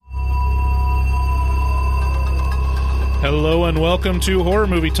Hello and welcome to Horror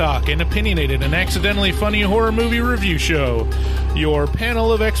Movie Talk, an opinionated and accidentally funny horror movie review show. Your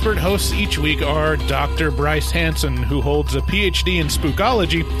panel of expert hosts each week are Dr. Bryce Hansen, who holds a PhD in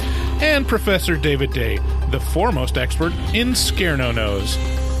spookology, and Professor David Day, the foremost expert in scare-no-nos.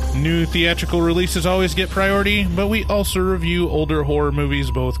 New theatrical releases always get priority, but we also review older horror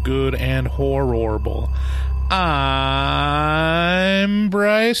movies, both good and horrible. I'm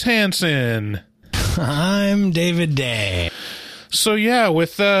Bryce Hansen. I'm David Day. So yeah,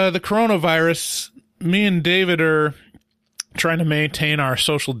 with the coronavirus, me and David are trying to maintain our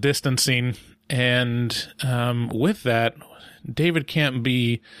social distancing, and with that, David can't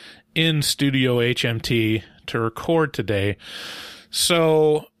be in Studio HMT to record today.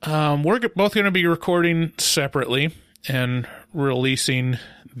 So we're both going to be recording separately and releasing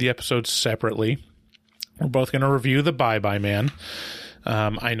the episodes separately. We're both going to review The Bye-Bye Man.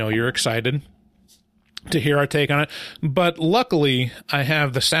 I know you're excited to hear our take on it, but luckily I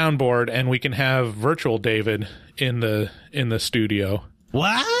have the soundboard and we can have virtual David in the studio.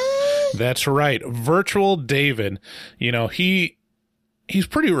 What? That's right, virtual David. You know, he's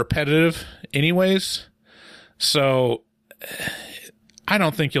pretty repetitive anyways, so I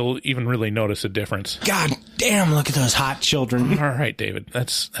don't think you'll even really notice a difference. God damn, look at those hot children. All right, David,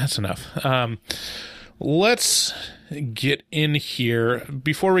 that's enough. Let's get in here.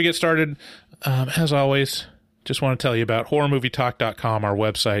 Before we get started, as always, just want to tell you about horrormovietalk.com, our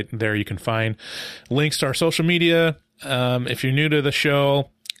website. There you can find links to our social media. If you're new to the show,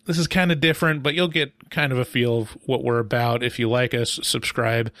 this is kind of different, but you'll get kind of a feel of what we're about. If you like us,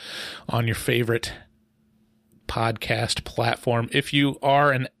 subscribe on your favorite podcast platform. If you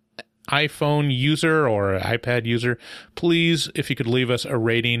are an iPhone user or an iPad user, please, if you could leave us a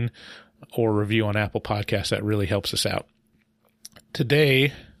rating or review on Apple Podcasts, that really helps us out.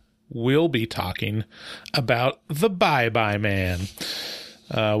 Today, we'll be talking about The Bye-Bye Man.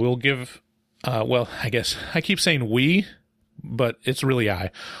 We'll give, I guess I keep saying we, but it's really I.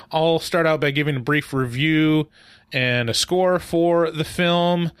 I'll start out by giving a brief review and a score for the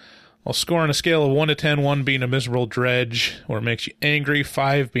film. I'll score on a scale of 1 to 10, 1 being a miserable dredge, or it makes you angry,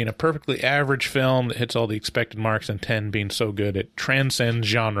 5 being a perfectly average film that hits all the expected marks, and 10 being so good it transcends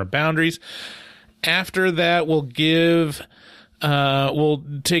genre boundaries. After that, we'll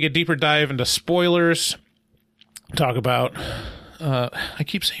take a deeper dive into spoilers, talk about, I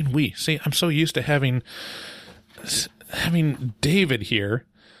keep saying we. See, I'm so used to having David here.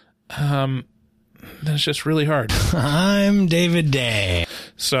 That's just really hard. I'm David Day.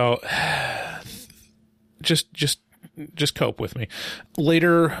 So just cope with me.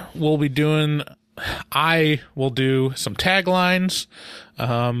 Later I will do some taglines.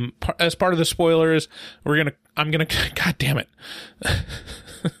 As part of the spoilers, God damn it.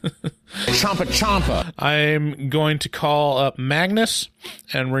 Champa. I'm going to call up Magnus,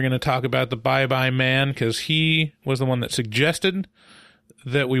 and we're going to talk about The Bye-Bye Man, because he was the one that suggested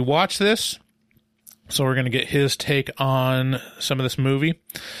that we watch this. So we're going to get his take on some of this movie,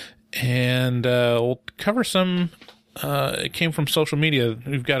 and we'll cover some, it came from social media.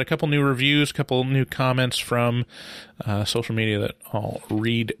 We've got a couple new reviews, a couple new comments from social media that I'll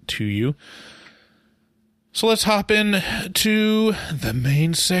read to you. So let's hop in to the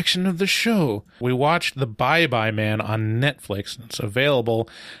main section of the show. We watched The Bye-Bye Man on Netflix. It's available,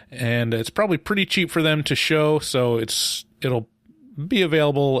 and it's probably pretty cheap for them to show, so it'll be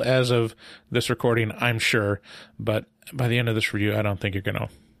available as of this recording, I'm sure, but by the end of this review, I don't think you're going to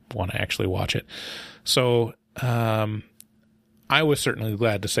want to actually watch it. So, I was certainly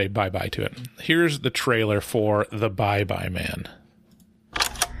glad to say bye-bye to it. Here's the trailer for The Bye-Bye Man.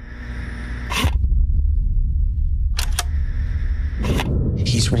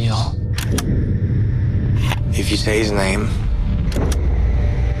 He's real. If you say his name,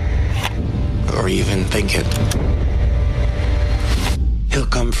 or even think it, he'll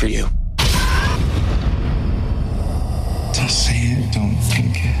come for you. Don't say it, don't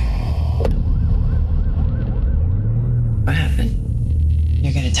think it. What happened?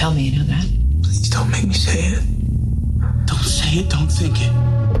 You're gonna tell me, you know that? Please don't make me say it. Don't say it, don't think it.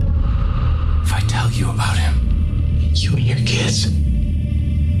 If I tell you about him, you and your kids,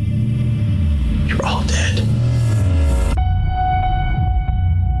 you're all dead.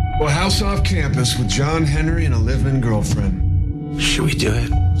 Well, house off campus with John Henry and a live-in girlfriend. Should we do it?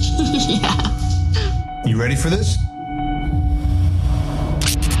 Yeah. You ready for this?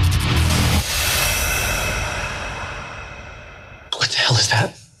 What the hell is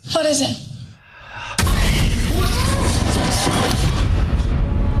that? What is it?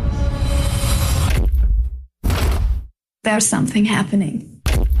 There's something happening.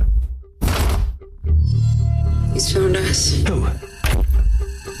 He's from phoned us. Who? Don't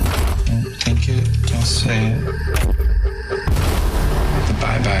think it, don't say it. The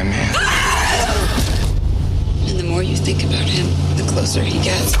bye-bye man. And the more you think about him, the closer he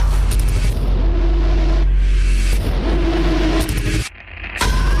gets.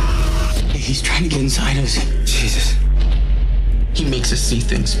 He's trying to get inside us. Jesus. He makes us see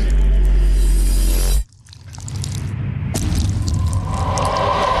things.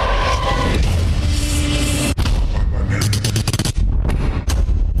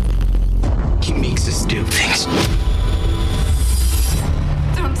 He makes us do things.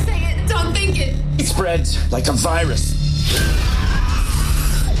 Don't say it. Don't think it. It spreads like a virus.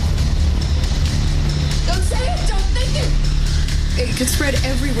 Don't say it. Don't think it. It could spread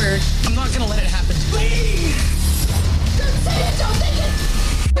everywhere. I'm not gonna let it happen. Please! Don't say it. Don't think it.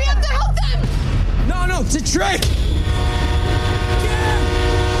 We have to help them. No, it's a trick! Don't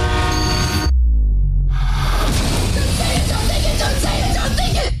say it. Don't think it. Don't say it. Don't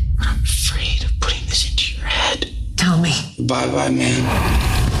think it. I'm afraid of putting this into your head. Tell me. Bye-bye man.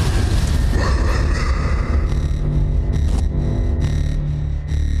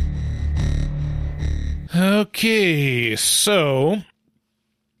 Okay, so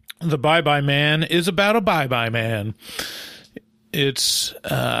The Bye-Bye Man is about a bye-bye man. It's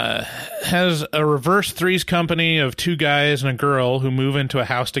has a reverse Threes Company of two guys and a girl who move into a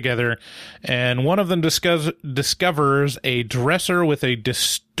house together, and one of them discovers a dresser with a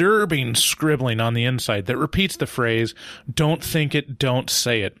disturbing scribbling on the inside that repeats the phrase, "Don't think it, don't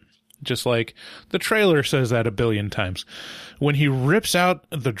say it." Just like the trailer says that a billion times. When he rips out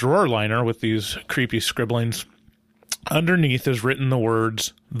the drawer liner with these creepy scribblings, underneath is written the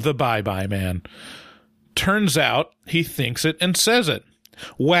words, "The Bye-Bye Man." Turns out he thinks it and says it.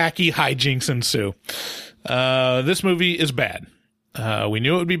 Wacky hijinks ensue. This movie is bad. We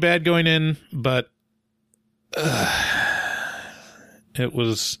knew it would be bad going in, but it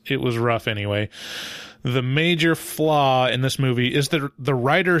was rough anyway. The major flaw in this movie is that the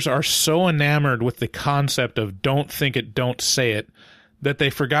writers are so enamored with the concept of "don't think it, don't say it" that they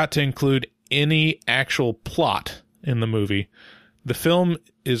forgot to include any actual plot in the movie. The film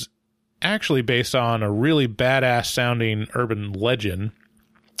is actually based on a really badass sounding urban legend.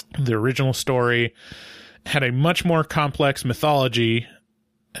 The original story had a much more complex mythology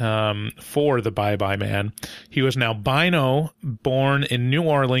for the Bye-Bye Man. He was an albino born in New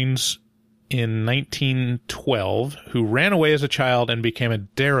Orleans in 1912, who ran away as a child and became a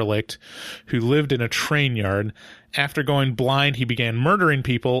derelict who lived in a train yard. After going blind, he began murdering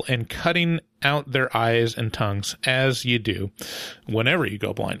people and cutting out their eyes and tongues, as you do whenever you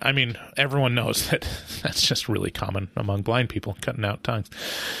go blind. I mean, everyone knows that that's just really common among blind people, cutting out tongues.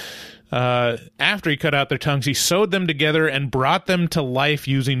 After he cut out their tongues, he sewed them together and brought them to life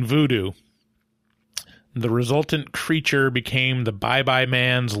using voodoo. The resultant creature became the Bye-Bye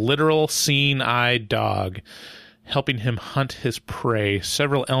Man's literal seeing-eyed dog, helping him hunt his prey.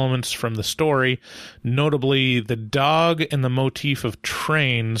 Several elements from the story, notably the dog and the motif of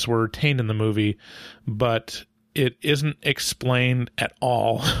trains, were retained in the movie, but it isn't explained at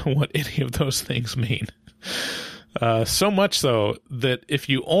all what any of those things mean. So much so that if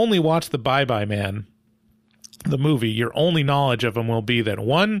you only watch the Bye-Bye Man, the movie, your only knowledge of him will be that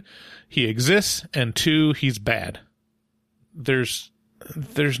 1, he exists, and 2, he's bad. There's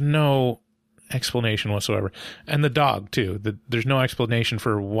no explanation whatsoever. And the dog, too. There's no explanation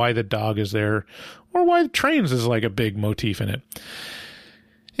for why the dog is there, or why the trains is like a big motif in it.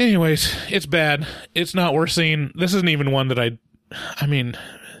 Anyways, it's bad. It's not worth seeing. This isn't even one that I mean,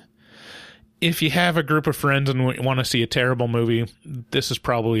 if you have a group of friends and want to see a terrible movie, this is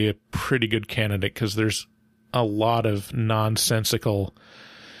probably a pretty good candidate, because there's a lot of nonsensical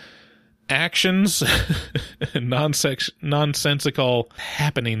actions, nonsensical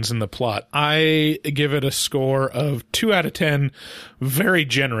happenings in the plot. I give it a score of 2 out of 10 very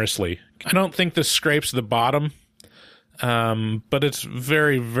generously. I don't think this scrapes the bottom, but it's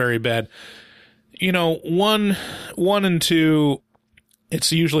very, very bad. You know, 1 and 2,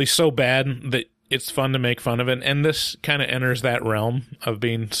 it's usually so bad that it's fun to make fun of it, and this kind of enters that realm of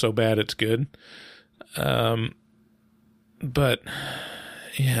being so bad it's good. But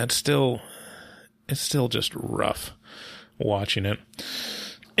yeah, it's still just rough watching it.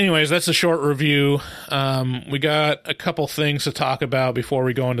 Anyways, that's a short review. We got a couple things to talk about before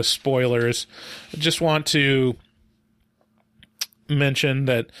we go into spoilers. I just want to mention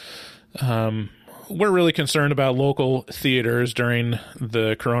that we're really concerned about local theaters during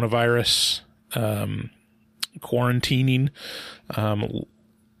the coronavirus quarantining.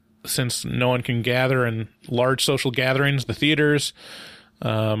 Since no one can gather in large social gatherings, the theaters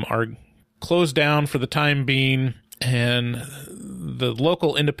are closed down for the time being, And the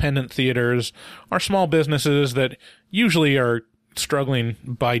local independent theaters are small businesses that usually are struggling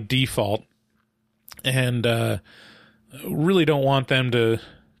by default, and really don't want them to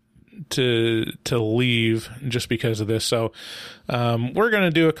leave just because of this. So we're going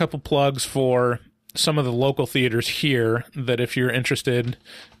to do a couple plugs for some of the local theaters here, that if you're interested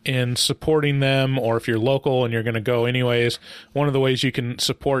in supporting them, or if you're local and you're going to go anyways, one of the ways you can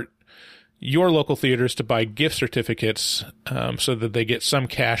support your local theaters to buy gift certificates, so that they get some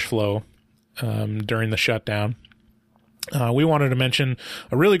cash flow during the shutdown. We wanted to mention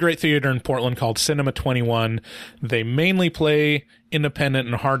a really great theater in Portland called Cinema 21. They mainly play independent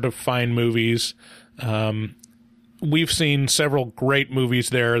and hard to find movies. We've seen several great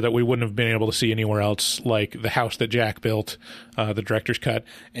movies there that we wouldn't have been able to see anywhere else, like The House That Jack Built, the director's cut,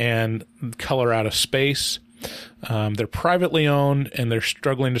 and Color Out of Space. They're privately owned, and they're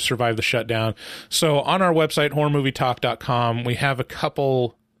struggling to survive the shutdown. So on our website, horrormovietalk.com, we have a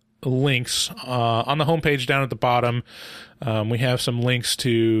couple links on the homepage down at the bottom. We have some links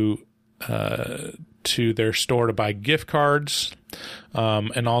to their store to buy gift cards,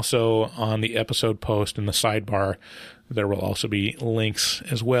 and also on the episode post in the sidebar there will also be links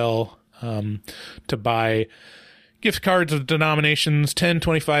as well to buy gift cards of denominations 10,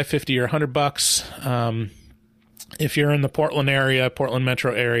 25, 50, or $100. If you're in the Portland area, Portland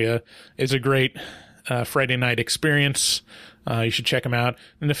metro area, is a great Friday night experience. You should check them out.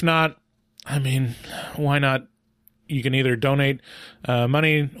 And if not, I mean, why not? You can either donate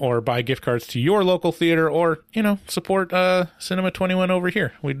money or buy gift cards to your local theater, or, support Cinema 21 over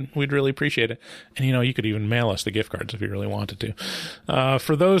here. We'd really appreciate it. And, you could even mail us the gift cards if you really wanted to.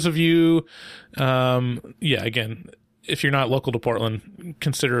 For those of you, again, if you're not local to Portland,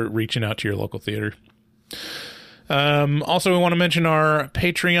 consider reaching out to your local theater. Also, we want to mention our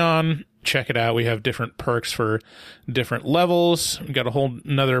Patreon. Check it out. We have different perks for different levels. We've got a whole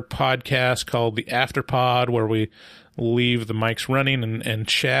another podcast called The Afterpod, where we leave the mics running and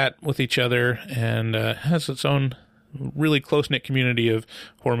chat with each other, and has its own really close-knit community of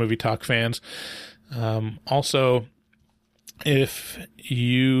horror movie talk fans. Also, if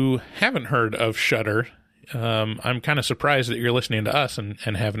you haven't heard of Shudder, I'm kind of surprised that you're listening to us and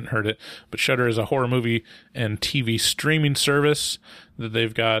haven't heard it, but Shudder is a horror movie and TV streaming service that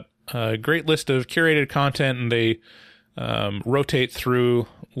they've got a great list of curated content, and they rotate through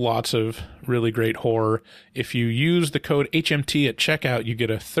lots of really great horror. If you use the code HMT at checkout, you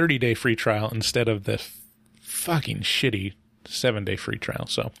get a 30-day free trial instead of the fucking shitty 7-day free trial.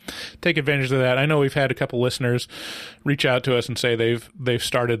 So take advantage of that. I know we've had a couple listeners reach out to us and say they've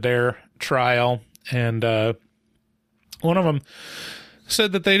started their trial, and one of them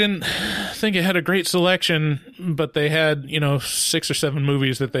said that they didn't think it had a great selection, but they had 6 or 7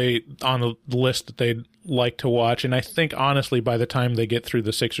 movies that they on the list that they'd like to watch. And I think honestly, by the time they get through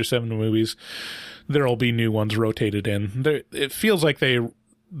the 6 or 7 movies, there'll be new ones rotated in. It feels like they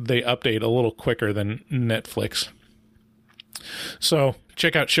update a little quicker than Netflix. So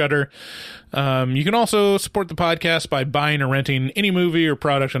check out Shudder. You can also support the podcast by buying or renting any movie or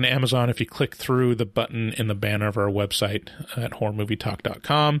product on Amazon if you click through the button in the banner of our website at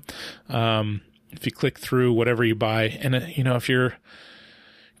horrormovietalk.com. If you click through whatever you buy, and if you're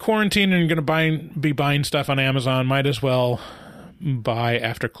quarantined and going to be buying stuff on Amazon, might as well buy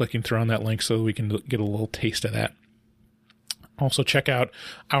after clicking through on that link so we can get a little taste of that. Also check out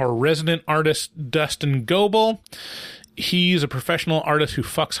our resident artist, Dustin Goebel. He's a professional artist who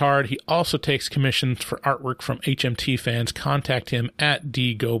fucks hard. He also takes commissions for artwork from HMT fans. Contact him at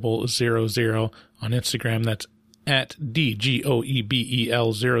dgoebel00 on Instagram. That's at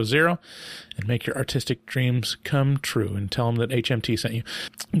DGOEBEL00, and make your artistic dreams come true, and tell him that HMT sent you.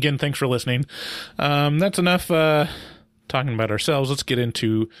 Again, thanks for listening. That's enough talking about ourselves. Let's get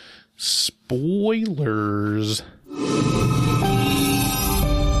into spoilers.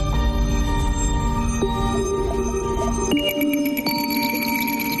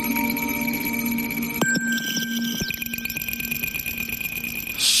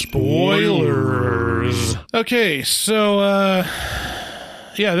 Spoilers. Okay, so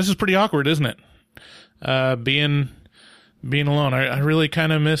this is pretty awkward, isn't it? Being alone. I really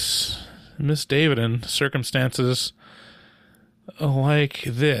kind of miss David in circumstances like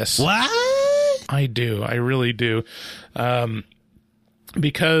this. What? I do. I really do.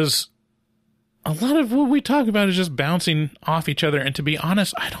 Because a lot of what we talk about is just bouncing off each other, and to be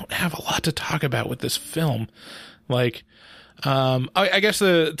honest, I don't have a lot to talk about with this film. Like, I guess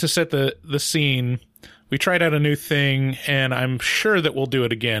to set the scene, we tried out a new thing, and I'm sure that we'll do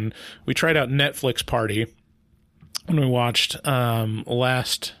it again. We tried out Netflix Party when we watched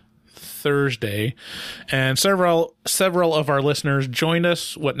last Thursday, and several of our listeners joined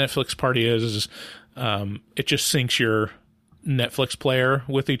us. What Netflix Party is it just syncs your Netflix player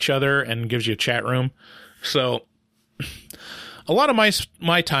with each other and gives you a chat room. So a lot of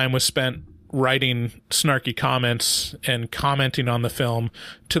my time was spent writing snarky comments and commenting on the film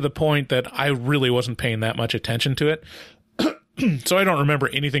to the point that I really wasn't paying that much attention to it. So I don't remember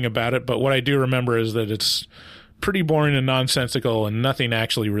anything about it, but what I do remember is that it's pretty boring and nonsensical and nothing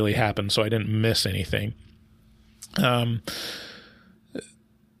actually really happened, so I didn't miss anything. And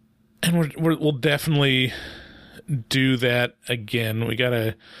we'll definitely do that again. We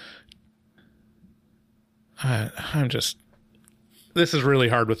gotta... This is really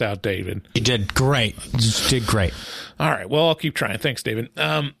hard without David. You did great. You did great. All right. Well, I'll keep trying. Thanks, David.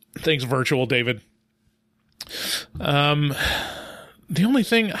 Thanks, virtual David. The only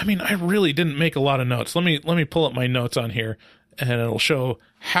thing, I really didn't make a lot of notes. Let me pull up my notes on here, and it'll show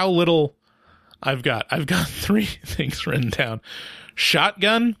how little I've got. I've got 3 things written down.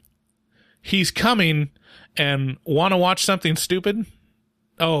 Shotgun, he's coming, and want to watch something stupid?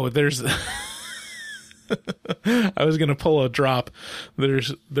 Oh, there's... I was going to pull a drop.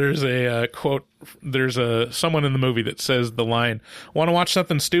 There's a quote. There's someone in the movie that says the line, "Want to watch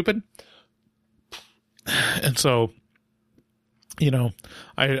something stupid?" And so,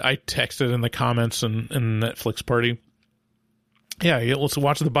 I texted in the comments and Netflix Party. Yeah, let's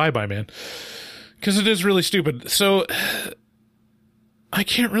watch the Bye Bye Man, because it is really stupid. So I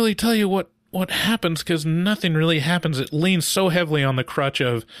can't really tell you what happens, because nothing really happens. It leans so heavily on the crutch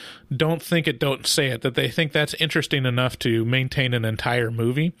of don't think it, don't say it, that they think that's interesting enough to maintain an entire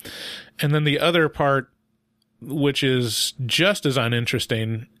movie. And then the other part, which is just as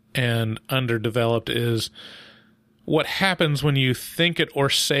uninteresting and underdeveloped, is what happens when you think it or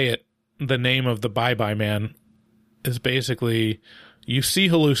say it. The name of the Bye Bye Man is basically you see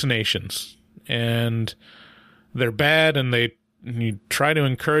hallucinations, and they're bad, and you try to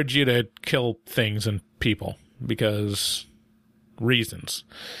encourage you to kill things and people because reasons.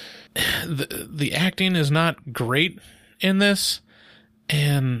 The acting is not great in this,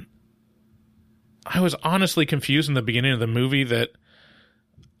 and I was honestly confused in the beginning of the movie that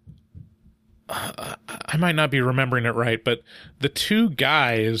I might not be remembering it right, but the 2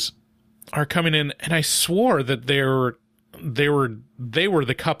 guys are coming in, and I swore that they were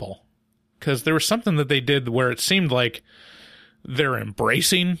the couple, because there was something that they did where it seemed like they're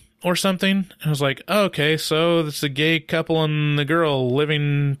embracing or something. And I was like, oh, okay, so it's a gay couple and the girl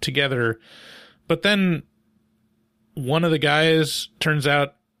living together. But then one of the guys turns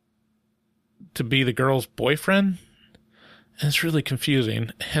out to be the girl's boyfriend. And it's really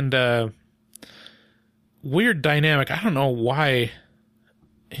confusing. And weird dynamic. I don't know why,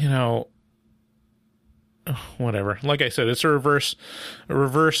 whatever. Like I said, it's a reverse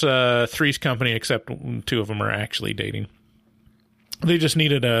Three's Company, except 2 of them are actually dating. They just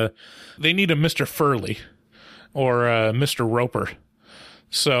needed a Mr. Furley or Mr. Roper.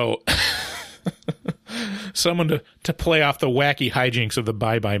 So someone to play off the wacky hijinks of the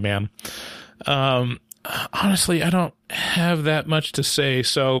Bye Bye Man. Honestly, I don't have that much to say.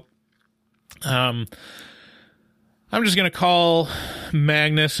 So I'm just going to call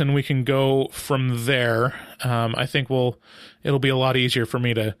Magnus and we can go from there. I think it'll be a lot easier for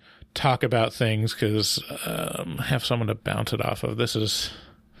me to talk about things because have someone to bounce it off of. This is,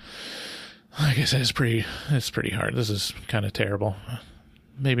 like I said, it's pretty hard. This is kind of terrible.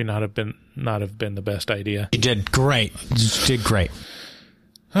 Maybe not have been the best idea. You did great. You did great.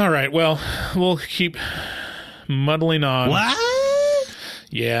 All right. Well, we'll keep muddling on. What?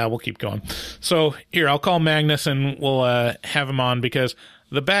 Yeah, we'll keep going. So here, I'll call Magnus and we'll have him on, because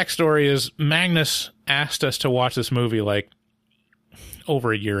the backstory is Magnus asked us to watch this movie like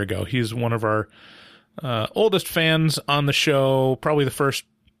over a year ago. He's one of our oldest fans on the show, probably the first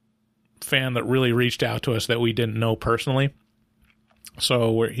fan that really reached out to us that we didn't know personally.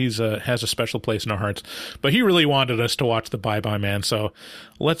 So he's has a special place in our hearts. But he really wanted us to watch the Bye Bye Man. So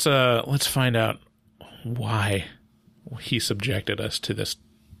let's find out why he subjected us to this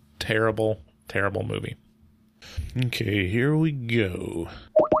terrible, terrible movie. Okay, here we go.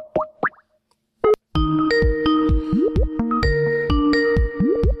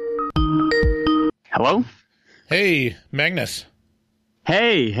 Hello? Hey, Magnus.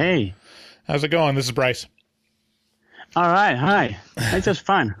 Hey. How's it going? This is Bryce. All right, hi. It's just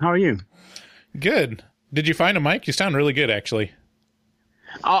fine. How are you? Good. Did you find a mic? You sound really good, actually.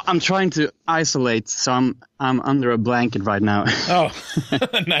 Oh, I'm trying to isolate, so I'm under a blanket right now. Oh,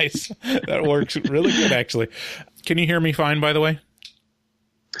 nice. That works really good, actually. Can you hear me fine, by the way?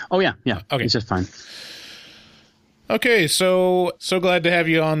 Oh, yeah. Okay. It's just fine. Okay, so glad to have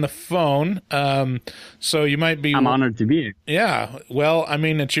you on the phone. So you might be. I'm honored to be here. Yeah. Well, I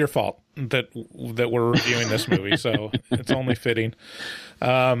mean, it's your fault that we're reviewing this movie, so it's only fitting.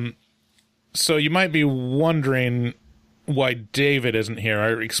 So you might be wondering why David isn't here.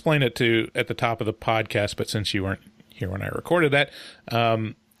 I explained it at the top of the podcast, but since you weren't here when I recorded that,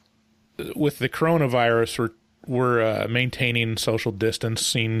 with the coronavirus, we're maintaining social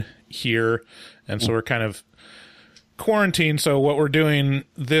distancing here, and so we're kind of quarantined. So what we're doing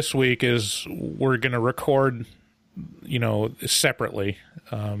this week is we're going to record, separately,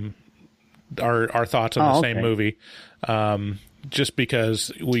 our thoughts on the same movie, just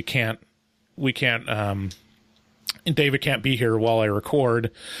because we can't. David can't be here while I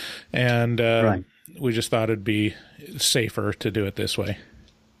record, and we just thought it'd be safer to do it this way.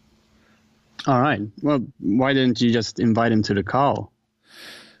 All right. Well, why didn't you just invite him to the call?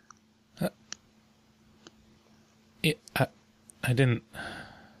 I didn't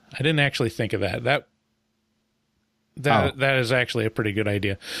actually think of that. That is actually a pretty good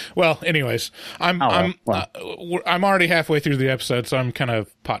idea. Well, anyways, I'm already halfway through the episode, so I'm kind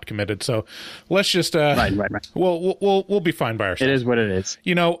of pot committed. So let's just right. We'll be fine by ourselves. It is what it is.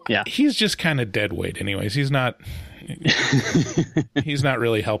 He's just kind of dead weight, anyways. He's not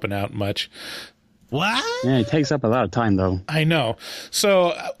really helping out much. What? Yeah, it takes up a lot of time, though. I know.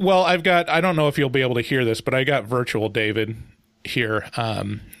 So, I don't know if you'll be able to hear this, but I got virtual David here,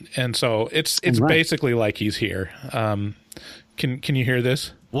 and so it's basically like he's here. Can you hear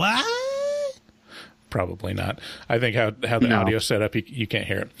this? What? Probably not. I think how the audio set up, you can't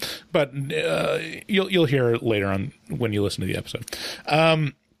hear it, but you'll hear it later on when you listen to the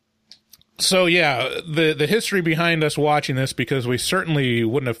episode. So yeah, the history behind us watching this, because we certainly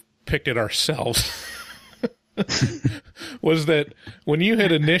wouldn't have picked it ourselves, was that when you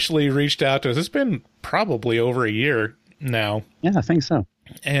had initially reached out to us, it's been probably over a year now. Yeah, I think so.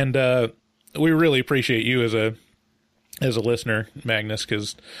 And we really appreciate you as a listener, Magnus,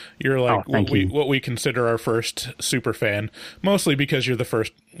 because you're like what we consider our first super fan, mostly because you're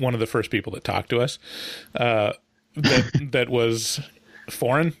one of the first people that talked to us that was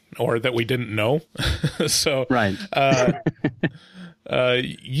foreign or that we didn't know. So right.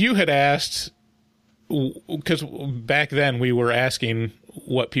 You had asked, because back then we were asking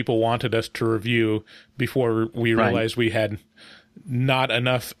what people wanted us to review before we realized we had not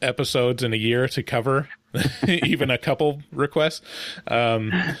enough episodes in a year to cover even a couple requests.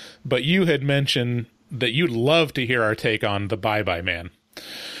 But you had mentioned that you'd love to hear our take on The Bye-Bye Man.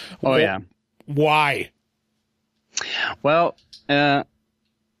 Oh, yeah. Why? Well,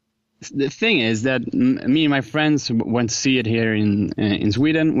 the thing is that me and my friends went to see it here in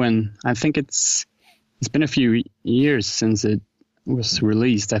Sweden when I think it's been a few years since it was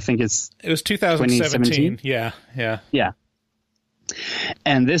released. I think it was 2017. Yeah.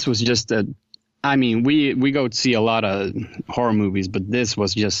 And this was just we go to see a lot of horror movies, but this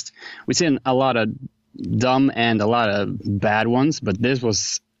was just, we've seen a lot of dumb and a lot of bad ones, but this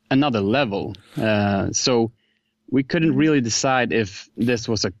was another level. So we couldn't really decide if this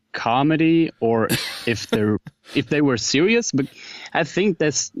was a comedy or if they were serious. But I think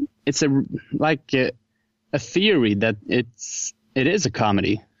it's a theory that it is a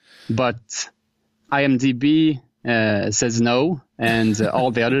comedy, but IMDb says no, and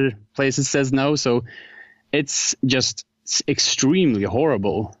all the other places says no. So it's just extremely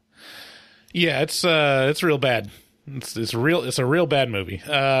horrible. Yeah, it's real bad. It's a real bad movie.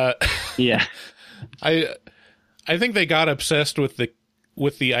 Yeah. I think they got obsessed with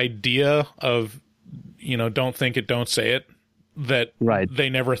the idea of, don't think it, don't say it, that they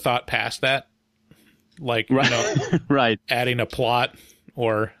never thought past that. Like, right. Adding a plot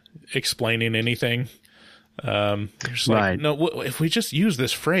or explaining anything. Just like, no, if we just use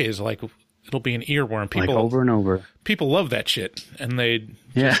this phrase, like, it'll be an earworm. People over and over. People love that shit, and they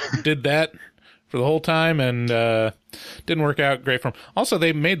just did that for the whole time, and didn't work out great for them. Also,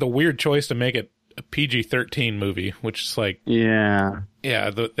 they made the weird choice to make it a PG-13 movie, which is like,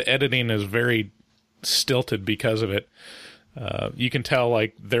 the editing is very stilted because of it. You can tell,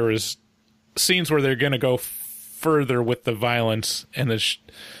 like, there was scenes where they're going to go further with the violence, and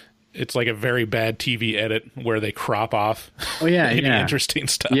it's like a very bad TV edit where they crop off any interesting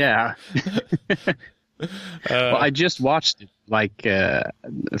stuff. Yeah. Well, I just watched it like a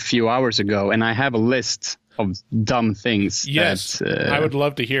few hours ago, and I have a list of dumb things. Yes, that, I would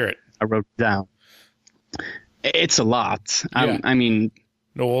love to hear it. I wrote down. It's a lot. Yeah.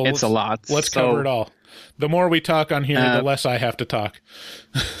 It's a lot. Let's cover it all. The more we talk on here, the less I have to talk.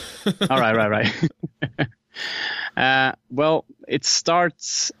 All right. Well, it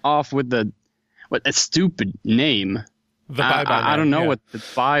starts off with what a stupid name. The Bye Bye Man. I don't know yeah. what the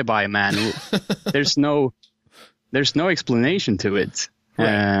Bye Bye Man. There's no explanation to it.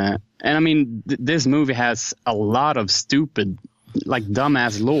 Right. And I mean, this movie has a lot of stupid, like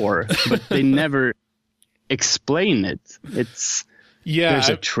dumbass lore, but they never explain it. There's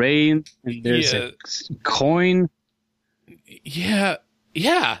a train and there's a coin. Yeah,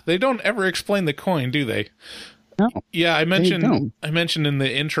 they don't ever explain the coin, do they? No. Yeah, I mentioned don't. in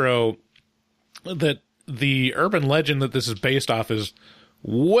the intro that the urban legend that this is based off is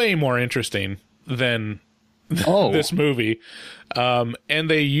way more interesting than this movie. And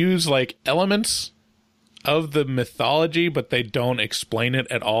they use like elements of the mythology, but they don't explain it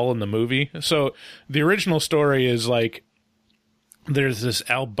at all in the movie. So the original story is like there's this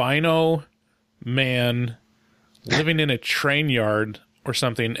albino man living in a train yard or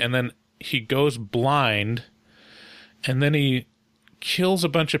something, and then he goes blind, and then he kills a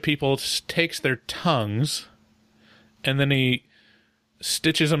bunch of people, takes their tongues, and then he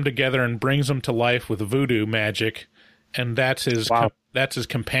stitches them together and brings them to life with voodoo magic, and that's his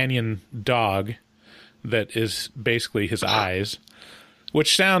companion dog that is basically his eyes,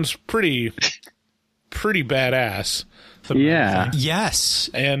 which sounds pretty badass. Yeah. Yes.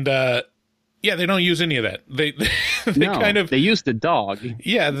 And they don't use any of that. They they use the dog.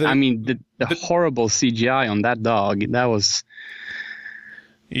 Yeah, the horrible CGI on that dog. That was.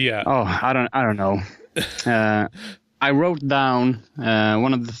 Yeah. Oh, I don't know. I wrote down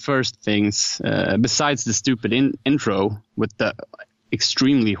one of the first things besides the stupid intro with the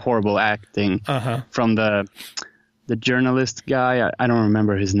extremely horrible acting from the journalist guy. I don't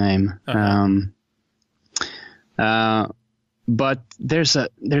remember his name. But there's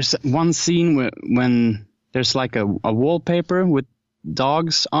one scene when there's like a wallpaper with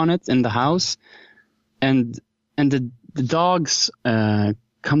dogs on it in the house, and the dogs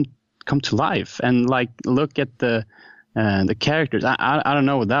come to life and like look at the characters. I don't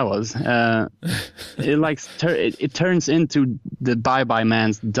know what that was. It turns into the Bye Bye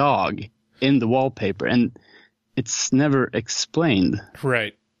Man's dog in the wallpaper, and it's never explained.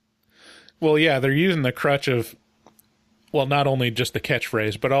 Right. Well, yeah, they're using the crutch of, well, not only just the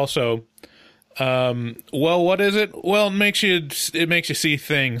catchphrase, but also, what is it? Well, it makes you see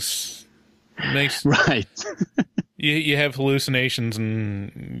things. Right. you have hallucinations,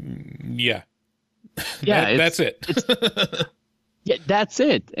 and yeah, that's it. Yeah, that's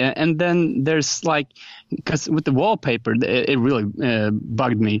it. And then there's like, because with the wallpaper, it really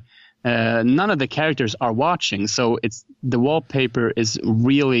bugged me. None of the characters are watching, so the wallpaper is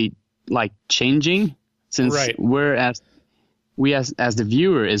really like changing since we as the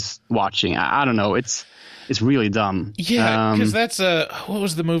viewer is watching. I don't know. It's really dumb. Yeah, because that's what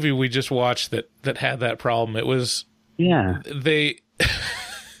was the movie we just watched that had that problem? It was they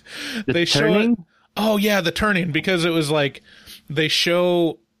they show. Oh yeah, the turning, because it was like they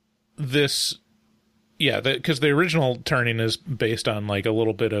show this. Yeah, because the original turning is based on like a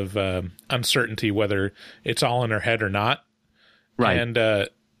little bit of uncertainty whether it's all in her head or not. Right. And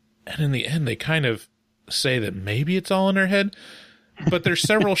in the end, they kind of say that maybe it's all in her head. But there's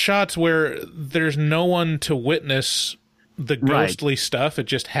several shots where there's no one to witness the ghostly stuff. It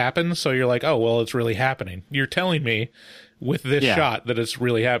just happens. So you're like, oh, well, it's really happening. You're telling me with this shot that it's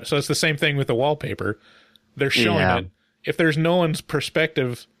really happening. So it's the same thing with the wallpaper. They're showing it. If there's no one's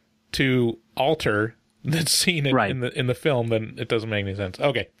perspective to alter that's seen it in the film, then it doesn't make any sense.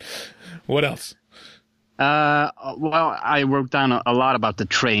 Okay. What else? Well, I wrote down a lot about the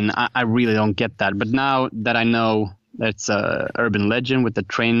train. I really don't get that. But now that I know that's a urban legend with the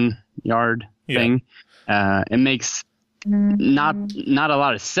train yard thing, it makes not a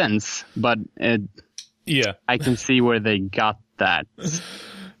lot of sense, but I can see where they got that.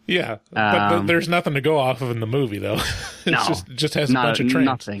 Yeah, but there's nothing to go off of in the movie, though. It just has a bunch of trains.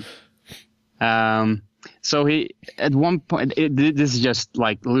 Nothing. So he, at one point, this is just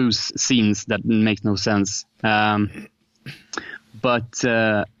like loose scenes that make no sense. But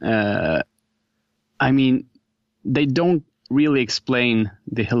I mean, they don't really explain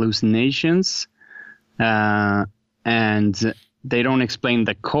the hallucinations, and they don't explain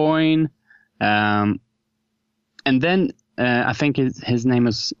the coin. And then I think his name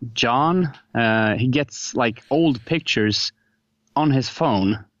is John. He gets like old pictures on his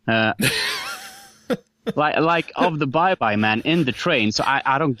phone. like of the Bye Bye Man in the train. So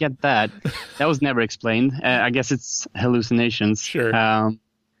I don't get that. That was never explained. I guess it's hallucinations. Sure.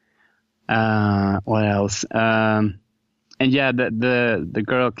 What else? And yeah, the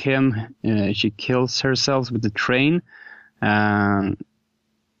girl Kim, she kills herself with the train. That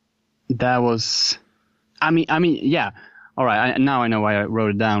was, I mean, yeah. All right. Now I know why I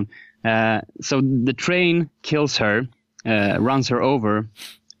wrote it down. So the train kills her, runs her over,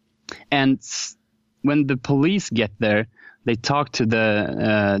 and when the police get there, they talk to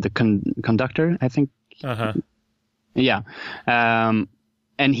the conductor, I think. Uh-huh. Yeah.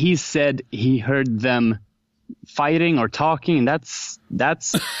 And he said he heard them fighting or talking, and that's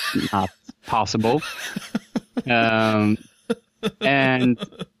not possible. And I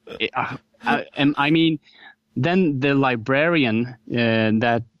mean, then the librarian,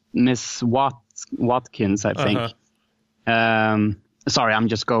 that Miss Watkins, I think. Uh-huh. Sorry, I'm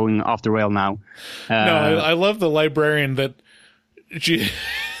just going off the rail now. No, I love the librarian that she.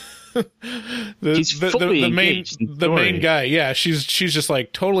 She's fully engaged in the main story. guy. Yeah, she's just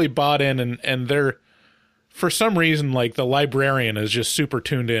like totally bought in, and they're, for some reason, like the librarian is just super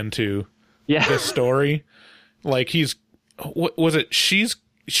tuned into this story. Like he's, what was it?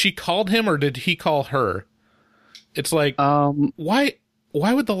 She called him, or did he call her? It's like, why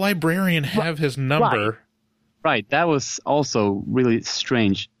would the librarian have his number? Right, that was also really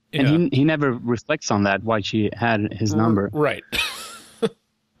strange. And he never reflects on that, why she had his number. Right.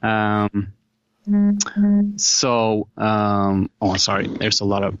 So, sorry, there's a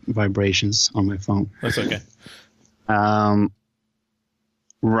lot of vibrations on my phone. That's okay.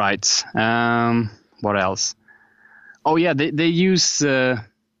 Right. What else? Oh yeah, they use like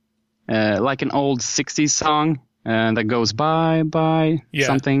an old 60s song that goes bye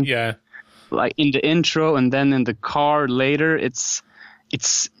something. Yeah. Like in the intro, and then in the car later, it's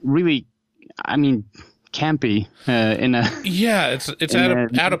really, I mean, campy in a it's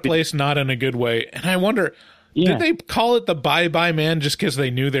out of place, not in a good way. And I wonder, did they call it the Bye Bye Man just because they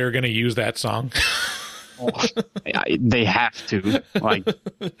knew they were going to use that song? They have to, like,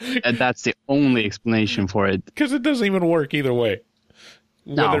 that's the only explanation for it, because it doesn't even work either way.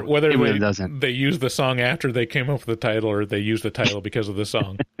 Whether it really doesn't. They use the song after they came up with the title, or they use the title because of the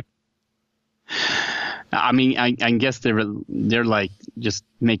song. I mean, I guess they're like just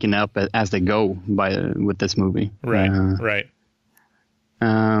making up as they go with this movie. Right. Right.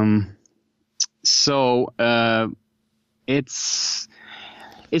 So it's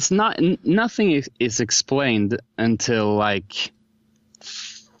not, nothing is explained until like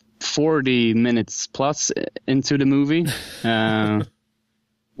 40 minutes plus into the movie,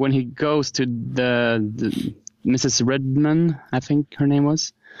 when he goes to the Mrs. Redman, I think her name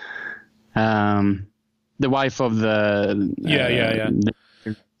was. The wife of the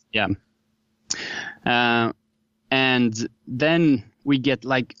and then we get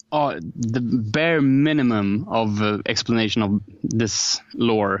like the bare minimum of explanation of this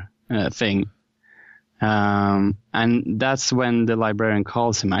lore thing, and that's when the librarian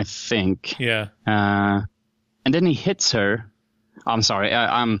calls him, I think. And then he hits her. I'm sorry,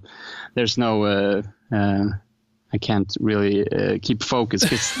 there's no I can't really keep focus,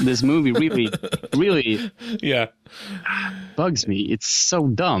 because this movie really bugs me. It's so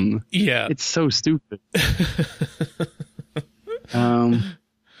dumb. Yeah. It's so stupid.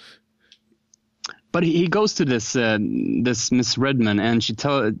 But he goes to this Miss Redman, and she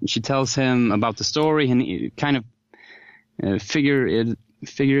tells him about the story, and he kind of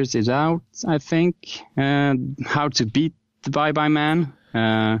figures it out, I think, how to beat the Bye Bye Man.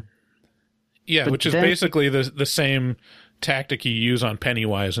 Which is basically the same tactic you use on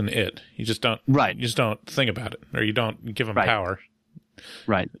Pennywise and It. You just don't think about it, or you don't give him power.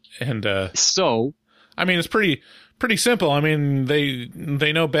 Right. And so, I mean, it's pretty simple. I mean,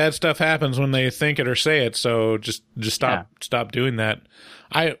 they know bad stuff happens when they think it or say it, so just stop doing that.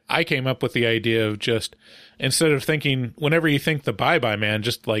 I came up with the idea of just, instead of thinking, whenever you think the Bye Bye Man,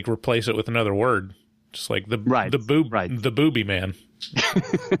 just like replace it with another word. Just like the booby man.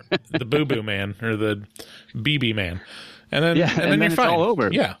 The Boo Boo Man, or the BB Man, and then you're it's fine. all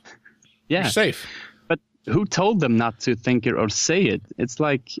over. Yeah, you're safe. But who told them not to think it or say it? It's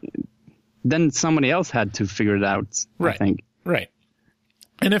like then somebody else had to figure it out. Right. I think. Right.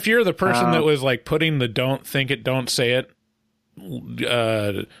 And if you're the person that was like putting the "don't think it, don't say it"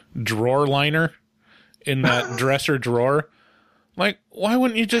 drawer liner in that dresser drawer, like, why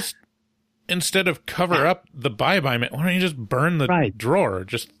wouldn't you just, instead of cover up the Bye Bye Man, why don't you just burn the drawer?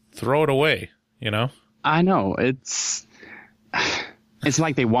 Just throw it away, you know? I know. It's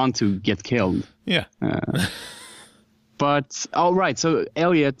like they want to get killed. Yeah. But, all right, so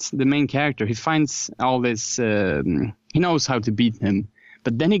Elliot, the main character, he finds all this, he knows how to beat him,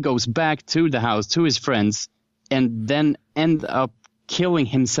 but then he goes back to the house, to his friends, and then end up killing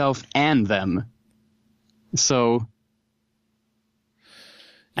himself and them. So,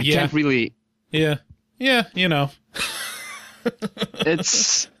 I can't really... Yeah, you know.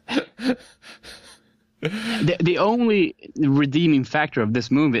 It's The only redeeming factor of this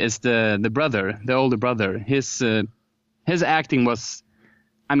movie is the brother, the older brother. His acting was,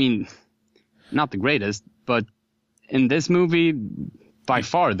 I mean, not the greatest, but in this movie, by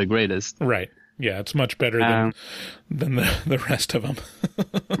far the greatest. Right. Yeah, it's much better than the rest of them.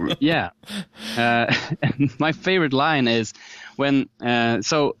 Yeah. My favorite line is when what's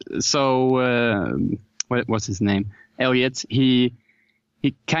his name? Elliot. He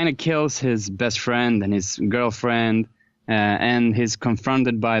kind of kills his best friend and his girlfriend, and he's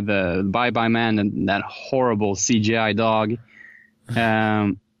confronted by the Bye-Bye Man and that horrible CGI dog.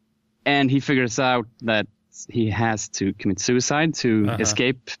 And he figures out that he has to commit suicide to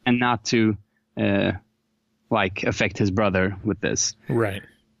escape and not to affect his brother with this. Right.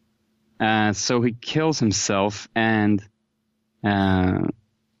 So he kills himself, and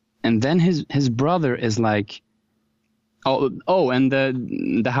then his brother is like, and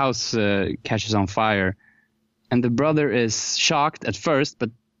the house catches on fire, and the brother is shocked at first, but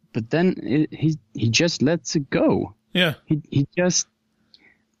then he just lets it go. Yeah. He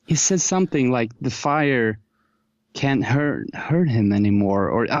says something like the fire can't hurt him anymore,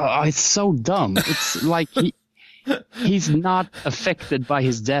 or it's so dumb. It's like he's not affected by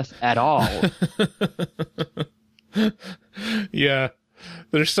his death at all. Yeah.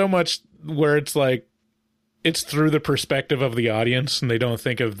 There's so much where it's like it's through the perspective of the audience and they don't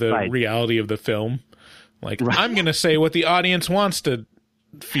think of the reality of the film. Like, I'm going to say what the audience wants to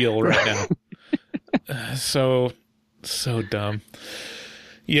feel right now. So dumb.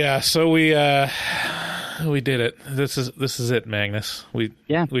 Yeah, so we did it. This is it, Magnus. We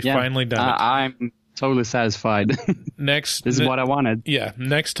finally done it. I'm totally satisfied. This is what I wanted. Yeah,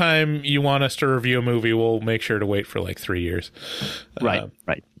 next time you want us to review a movie, we'll make sure to wait for like 3 years. Right.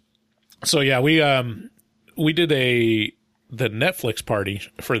 So yeah, we did the Netflix party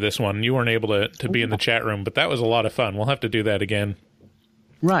for this one. You weren't able to be in the chat room, but that was a lot of fun. We'll have to do that again.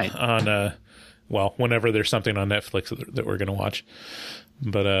 Right. On whenever there's something on Netflix that we're going to watch.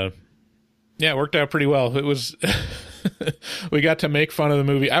 But yeah, it worked out pretty well. It was we got to make fun of the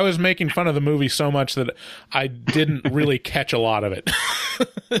movie. I was making fun of the movie so much that I didn't really catch a lot of it.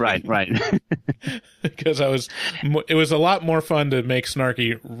 Right. Because it was a lot more fun to make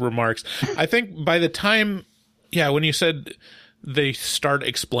snarky remarks. I think by the time, when you said they start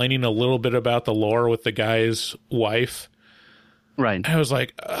explaining a little bit about the lore with the guy's wife, right, I was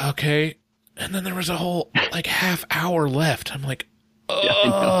like, okay. And then there was a whole half hour left. I'm like,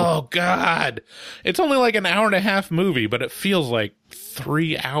 oh God, it's only like an hour and a half movie, but it feels like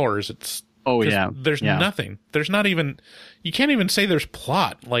 3 hours. It's there's nothing. There's not even, you can't even say there's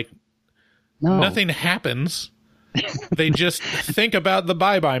plot. Like nothing happens. They just think about the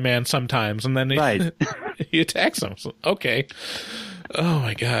Bye-Bye Man sometimes, and then he attacks them. So, okay. Oh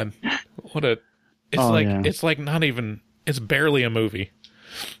my God, it's like not even. It's barely a movie.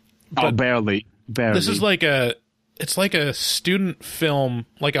 But barely. This is it's like a student film,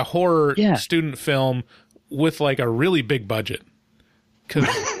 like a horror student film with like a really big budget. Because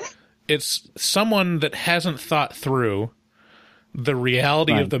it's someone that hasn't thought through the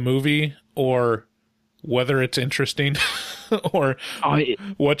reality of the movie or whether it's interesting or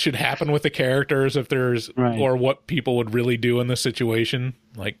what should happen with the characters if there's or what people would really do in the situation.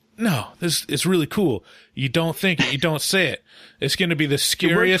 Like, no, this is really cool. You don't think it, you don't say it. It's going to be the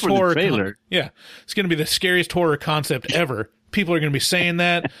scariest horror trailer. It's going to be the scariest horror concept ever. People are going to be saying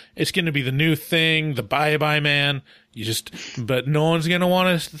that. It's going to be the new thing, the Bye-Bye Man. But no one's going to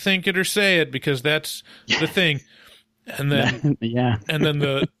want to think it or say it because that's the thing. And then and then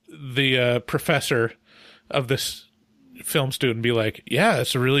the professor of this film student be like, yeah,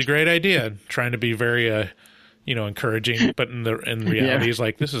 it's a really great idea. Trying to be very, encouraging, but in reality, he's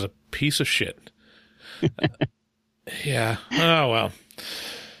like, this is a piece of shit. Yeah. Oh well.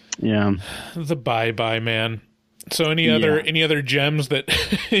 Yeah. The Bye-Bye Man. So any other gems that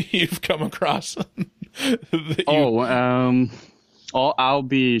you've come across? I'll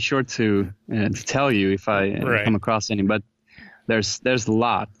be sure to tell you if I come across any. But there's a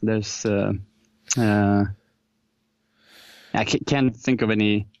lot. There's I can't think of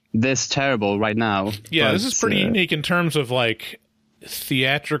any this terrible right now. Yeah, but this is pretty unique in terms of like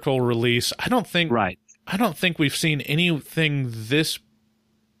theatrical release. I don't think we've seen anything this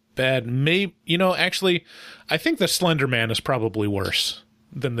bad. Maybe actually, I think the Slender Man is probably worse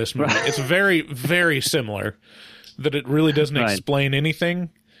than this movie. It's very, very similar. That it really doesn't explain anything,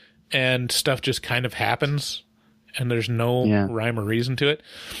 and stuff just kind of happens, and there's no rhyme or reason to it.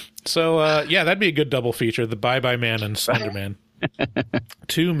 So, that'd be a good double feature, the Bye-Bye Man and Slender Man.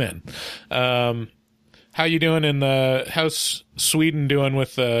 2 men. How you doing how's Sweden doing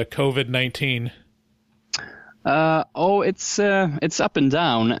with COVID-19? It's up and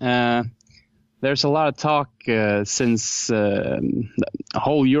down. There's a lot of talk since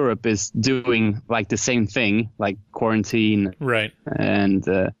whole Europe is doing like the same thing, like quarantine, Right. and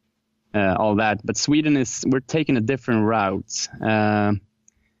all that. But we're taking a different route, and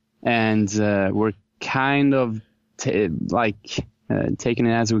we're kind of taking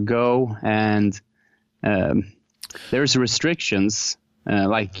it as we go. And there's restrictions,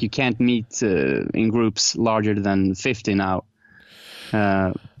 like you can't meet in groups larger than 50 now.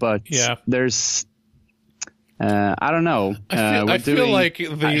 But Yeah. there's, I don't know. I feel like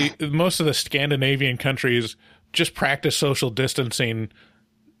most of the Scandinavian countries just practice social distancing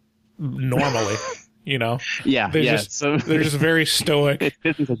normally. You know, they're just very stoic.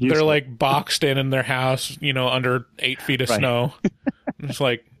 They're like boxed in their house, under 8 feet of snow. It's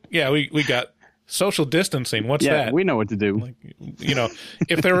like, yeah, we got social distancing. What's that? Yeah, we know what to do. Like,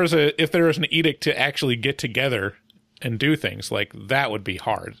 if there was an edict to actually get together and do things, like that would be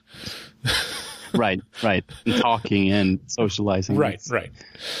hard. Right. And talking and socializing. Right.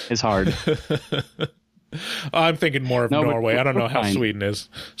 It's hard. I'm thinking more of Norway. I don't know how fine. Sweden is.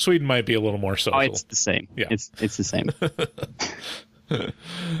 Sweden might be a little more social. Oh, it's the same. Yeah. It's the same.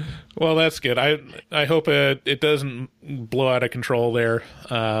 Well, that's good. I hope it doesn't blow out of control there.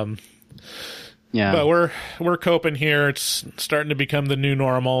 Yeah. But we're coping here. It's starting to become the new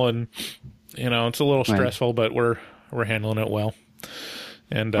normal, and it's a little stressful, but we're handling it well.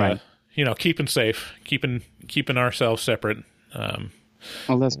 And keeping safe, keeping ourselves separate.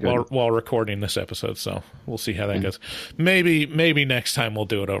 Well, that's good. While recording this episode, so we'll see how that goes. Maybe next time we'll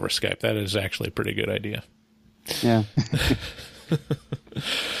do it over Skype. That is actually a pretty good idea. Yeah.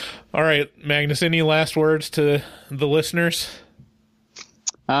 All right, Magnus, any last words to the listeners?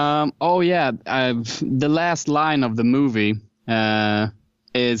 The last line of the movie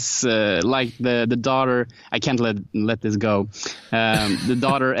is like the daughter. I can't let this go. The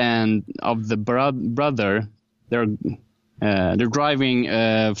daughter and of the brother, they're driving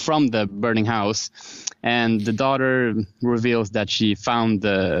from the burning house, and the daughter reveals that she found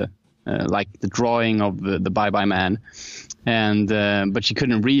the drawing of the Bye-Bye Man, and but she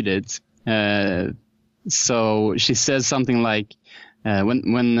couldn't read it. So she says something like,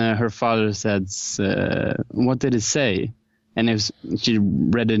 when her father says, "What did it say?" And she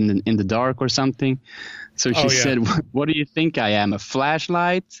read it in the dark or something. So she said, "What do you think I am, a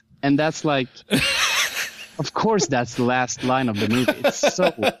flashlight?" And that's like. Of course, that's the last line of the movie. It's so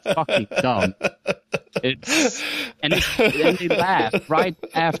fucking dumb. And they laugh right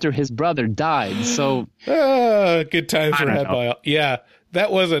after his brother died. So good times were had by all. Yeah,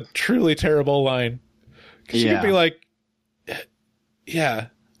 that was a truly terrible line. She could be like, "Yeah,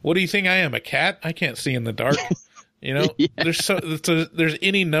 what do you think I am, a cat? I can't see in the dark." There's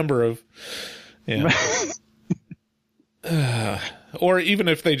any number of, or even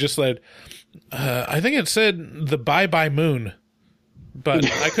if they just said. I think it said the Bye-Bye Moon, but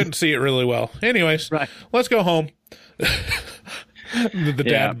I couldn't see it really well. Anyways, Let's go home. The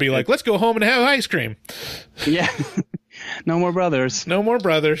dad would be like, let's go home and have ice cream. Yeah. No more brothers. No more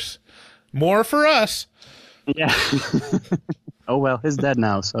brothers. More for us. Yeah. Oh, well, he's dead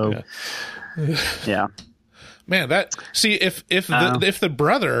now, so. Yeah. Man, if the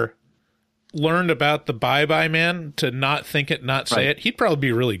brother learned about the Bye-Bye Man to not think it, not say it, he'd probably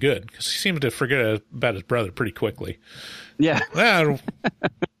be really good, because he seems to forget about his brother pretty quickly. Yeah.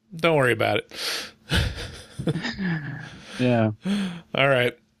 Don't worry about it. Yeah. All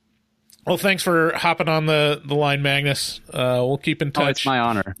right. Well, thanks for hopping on the line, Magnus. We'll keep in touch. Oh, it's my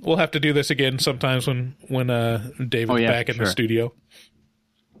honor. We'll have to do this again sometimes when David's back in the studio.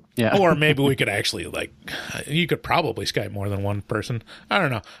 Yeah. Or maybe we could actually, you could probably Skype more than one person. I don't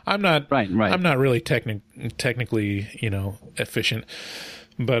know. I'm not right. I'm not really technically, efficient.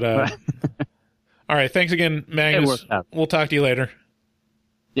 But all right, thanks again, Magnus. We'll talk to you later.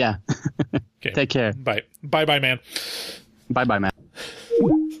 Yeah. Okay. Take care. Bye. Bye-bye, man. Bye-bye, man.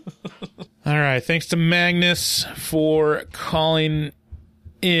 All right, thanks to Magnus for calling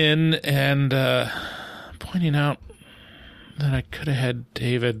in and pointing out that I could have had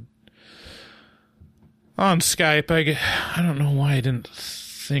David on Skype. I don't know why I didn't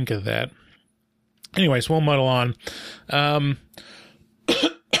think of that. Anyways, we'll muddle on.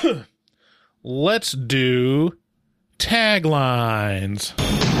 Let's do taglines.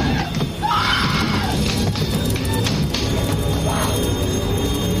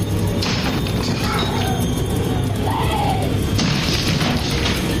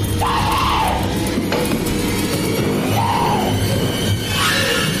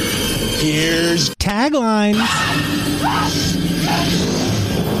 Here's taglines.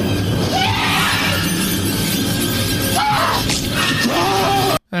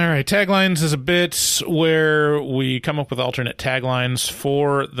 All right, taglines is a bit where we come up with alternate taglines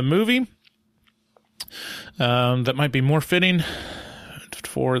for the movie that might be more fitting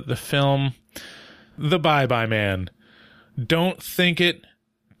for the film. The Bye-Bye Man. Don't think it,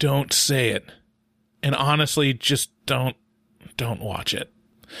 don't say it. And honestly, just don't watch it.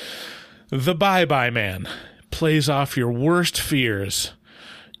 The Bye-Bye Man plays off your worst fears.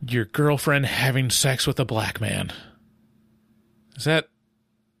 Your girlfriend having sex with a black man. Is that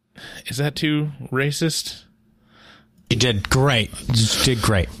too racist? You did great. You did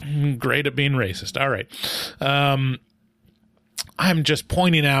great. Great at being racist. All right. I'm just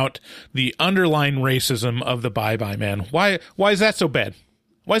pointing out the underlying racism of the Bye-Bye Man. Why is that so bad?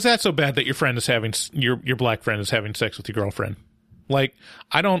 Why is that so bad that your friend is having your black friend is having sex with your girlfriend? Like,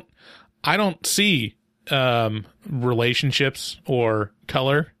 I don't see relationships or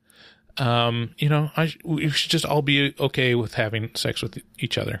color. We should just all be okay with having sex with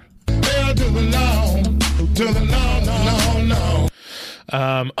each other.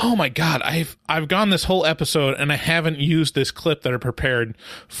 Oh my God, I've gone this whole episode and I haven't used this clip that I prepared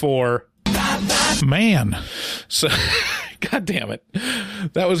for man. So, God damn it,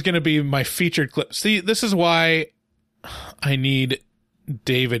 that was going to be my featured clip. See, this is why I need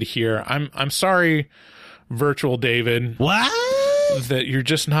David here. I'm sorry, virtual David. What? That you're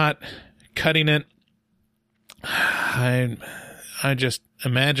just not cutting it. I just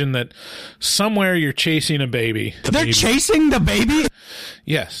imagine that somewhere you're chasing a baby. They're chasing the baby?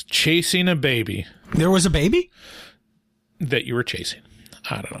 Yes, chasing a baby. There was a baby? That you were chasing.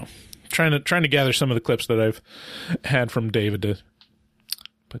 I don't know. Trying to gather some of the clips that I've had from David to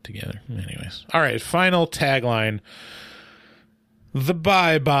put together. Anyways. All right, final tagline. The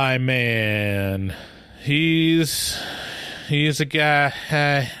Bye-Bye Man. He's a guy.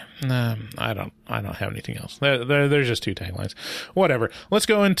 I don't have anything else. There's just two taglines. Whatever. Let's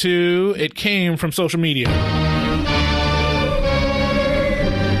go into It Came from Social Media.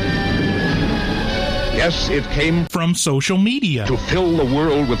 Yes, it came From social media. to fill the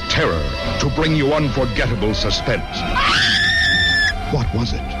world with terror, to bring you unforgettable suspense. What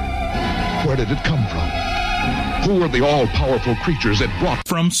was it? Where did it come from? Who were the all-powerful creatures it brought?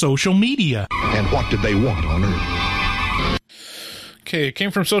 From social media. And what did they want on Earth? Okay, It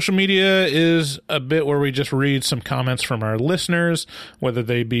Came from Social Media is a bit where we just read some comments from our listeners, whether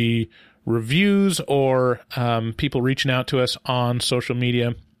they be reviews or people reaching out to us on social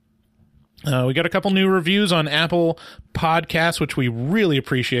media. We got a couple new reviews on Apple Podcasts, which we really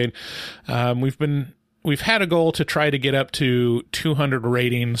appreciate. We've had a goal to try to get up to 200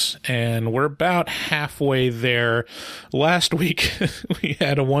 ratings, and we're about halfway there. Last week, we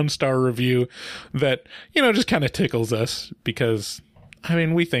had a 1-star review that, just kind of tickles us because,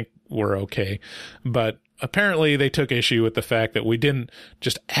 we think we're okay. But apparently they took issue with the fact that we didn't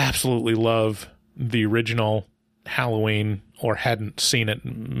just absolutely love the original Halloween or hadn't seen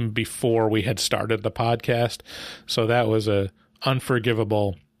it before we had started the podcast. So that was a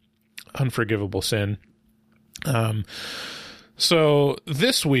unforgivable sin. So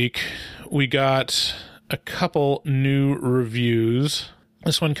this week we got a couple new reviews.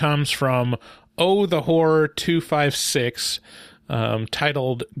 This one comes from Oh the Horror 256,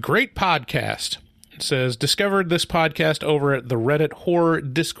 titled Great Podcast. It says, discovered this podcast over at the Reddit Horror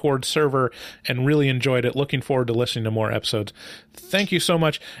Discord server and really enjoyed it. Looking forward to listening to more episodes. Thank you so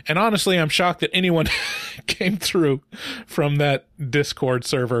much. And honestly, I'm shocked that anyone came through from that Discord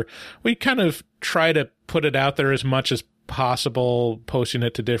server. We kind of try to put it out there as much as possible, posting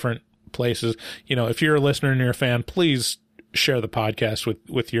it to different places. If you're a listener and you're a fan, please share the podcast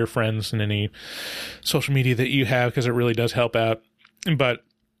with your friends and any social media that you have, because it really does help out. But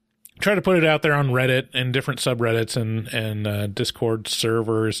try to put it out there on Reddit and different subreddits and Discord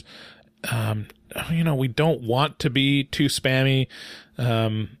servers. We don't want to be too spammy,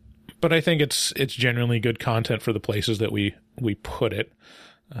 but I think it's genuinely good content for the places that we put it.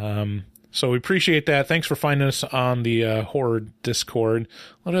 So we appreciate that. Thanks for finding us on the horror Discord.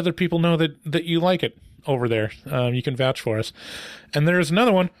 Let other people know that you like it over there. You can vouch for us. And there's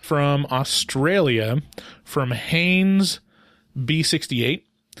another one from Australia, from Haynes B68.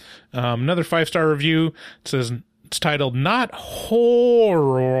 Another 5-star review. It says, it's titled Not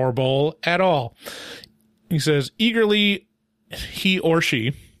Horrible at All. He says, eagerly, he or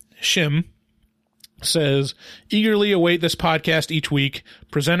she, Shim, says, eagerly await this podcast each week.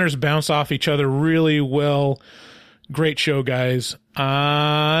 Presenters bounce off each other really well. Great show, guys.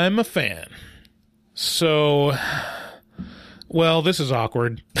 I'm a fan. So, well, this is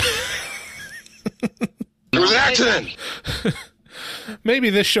awkward. It was an accident! Maybe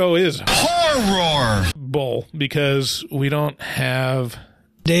this show is Horror! bull because we don't have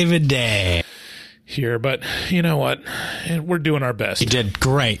David Day. here, but you know what? We're doing our best. You did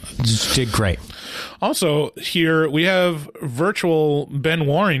great. You did great. Also, here we have virtual Ben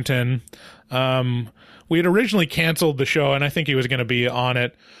Warrington. We had originally canceled the show, and I think he was going to be on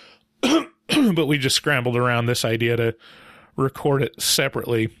it, but we just scrambled around this idea to record it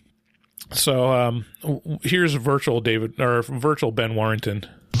separately. So here's virtual virtual Ben Warrington.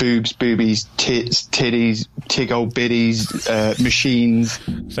 Boobs, boobies, tits, titties, tig-old biddies, machines.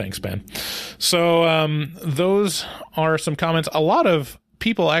 Thanks, Ben. So those are some comments. A lot of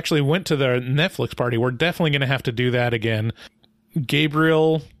people actually went to the Netflix party. We're definitely going to have to do that again.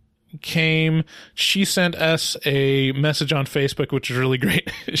 Gabriel came. She sent us a message on Facebook, which is really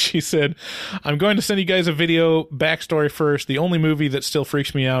great. She said, I'm going to send you guys a video backstory first. The only movie that still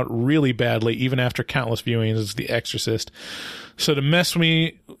freaks me out really badly, even after countless viewings, is The Exorcist. So to mess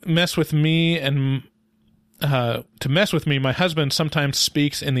with me, my husband sometimes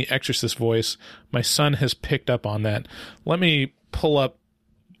speaks in the Exorcist voice. My son has picked up on that. Let me pull up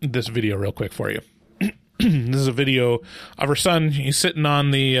this video real quick for you. This is a video of her son. He's sitting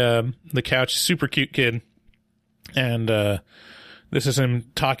on the couch. Super cute kid. And this is him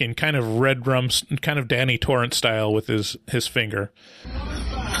talking kind of Red Drums, kind of Danny Torrance style with his finger.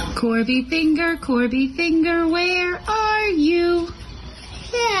 Corby finger, where are you?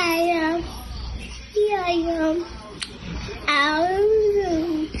 Here I am.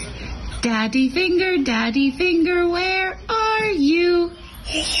 Daddy finger, where are you?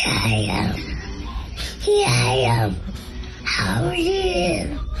 Here I am. How are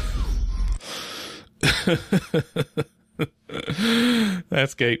you?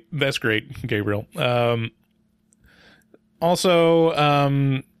 That's great. That's great, Gabriel. Also,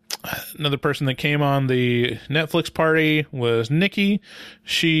 another person that came on the Netflix party was Nikki.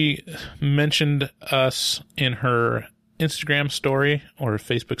 She mentioned us in her Instagram story or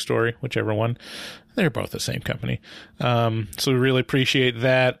Facebook story, whichever one. They're both the same company. So we really appreciate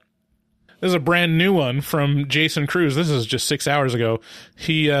that. This is a brand new one from Jason Cruz. This is just 6 hours ago.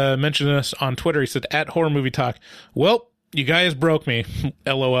 He mentioned us on Twitter. He said, at Horror Movie Talk, well, you guys broke me.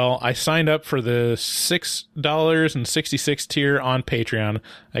 LOL. I signed up for the $6.66 tier on Patreon.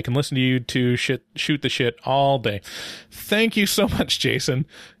 I can listen to you two shoot the shit all day. Thank you so much, Jason.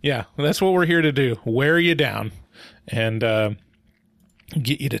 Yeah, that's what we're here to do. Wear you down and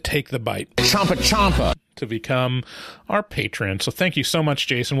get you to take the bite. Champa. To become our patron. So thank you so much,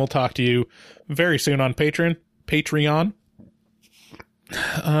 Jason. We'll talk to you very soon on Patreon.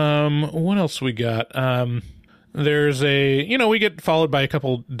 What else we got? There's we get followed by a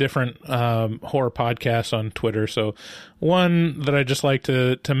couple different horror podcasts on Twitter. So one that I just like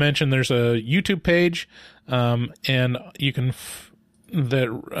to mention, there's a YouTube page, and you can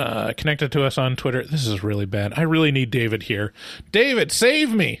connected to us on Twitter. This is really bad. I really need David here. David,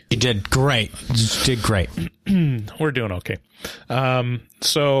 save me. You did great. You did great. We're doing okay.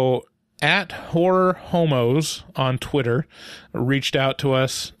 So at Horror Homos on Twitter reached out to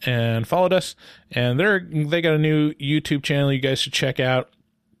us and followed us, and they got a new YouTube channel you guys should check out.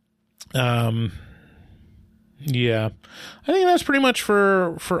 Yeah, I think that's pretty much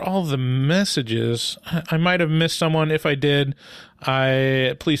for all the messages. I might have missed someone. If I did,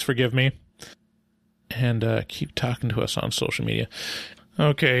 please forgive me. And keep talking to us on social media.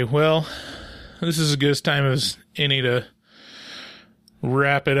 Okay, well, this is as good a time as any to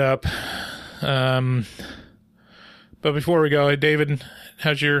wrap it up. But before we go, David,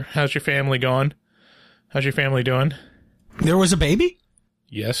 how's your family going? How's your family doing? There was a baby?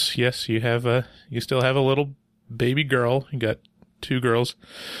 Yes, you still have a little baby girl. You got 2 girls.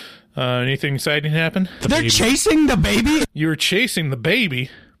 Anything exciting happen? They're chasing the baby? You were chasing the baby?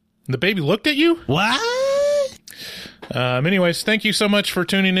 The baby looked at you? What? Anyways, thank you so much for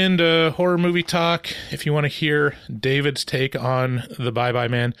tuning in to Horror Movie Talk. If you want to hear David's take on The Bye-Bye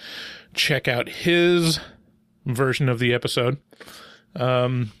Man, check out his version of the episode.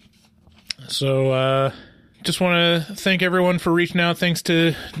 Just want to thank everyone for reaching out. Thanks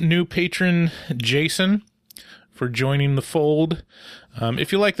to new patron Jason for joining the fold.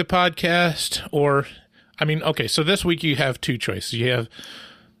 If you like the podcast, so this week you have 2 choices. You have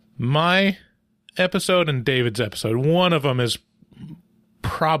my episode and David's episode. One of them is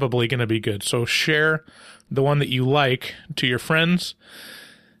probably going to be good. So share the one that you like to your friends,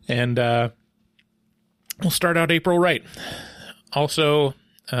 and we'll start out April right. Also,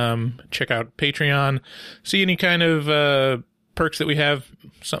 check out Patreon, see any kind of perks that we have.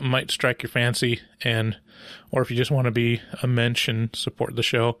 Something might strike your fancy, or if you just want to be a mensch and support the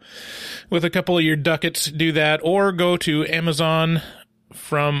show with a couple of your ducats, do that, or go to Amazon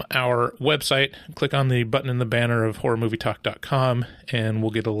from our website. Click on the button in the banner of horrormovietalk.com, and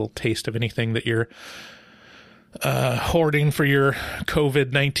we'll get a little taste of anything that you're hoarding for your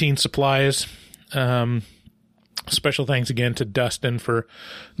COVID-19 supplies. Special thanks again to Dustin for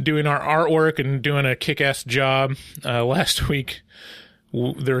doing our artwork and doing a kick-ass job. Last week,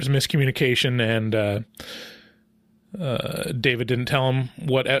 there was miscommunication, and David didn't tell him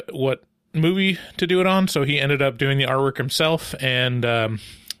what movie to do it on, so he ended up doing the artwork himself, and the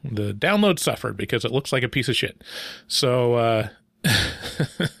download suffered because it looks like a piece of shit. So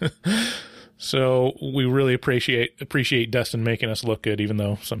so we really appreciate Dustin making us look good, even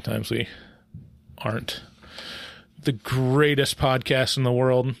though sometimes we aren't the greatest podcast in the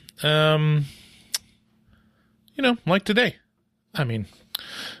world. Like today. I mean,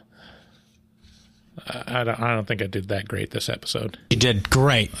 I don't think I did that great this episode. You did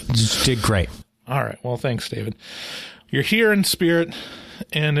great. You did great. All right. Well, thanks, David. You're here in spirit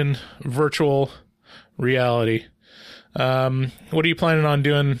and in virtual reality. What are you planning on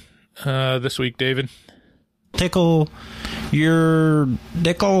doing this week, David? Tickle your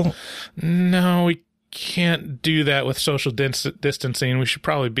dickle? No, we can't do that with social distancing. We should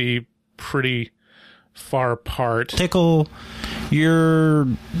probably be pretty far apart. Tickle your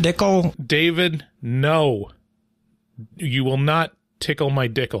dickle? David, no. You will not tickle my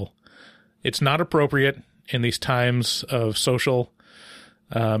dickle. It's not appropriate in these times of social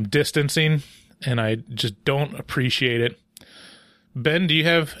distancing, and I just don't appreciate it. Ben, do you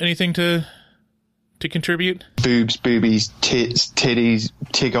have anything to contribute? Boobs, boobies, tits, titties,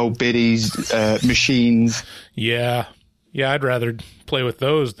 tickle bitties, machines. Yeah, I'd rather play with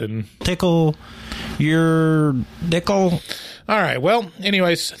those than tickle your dickle. All right. Well,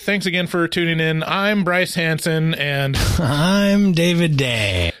 anyways, thanks again for tuning in. I'm Bryce Hanson, and I'm David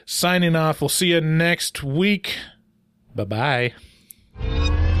Day. Signing off. We'll see you next week. Bye-bye.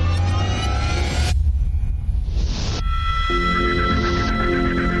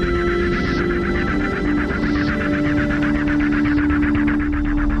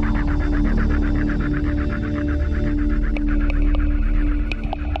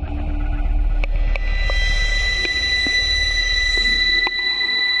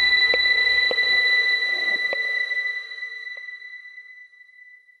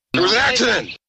 It was an accident!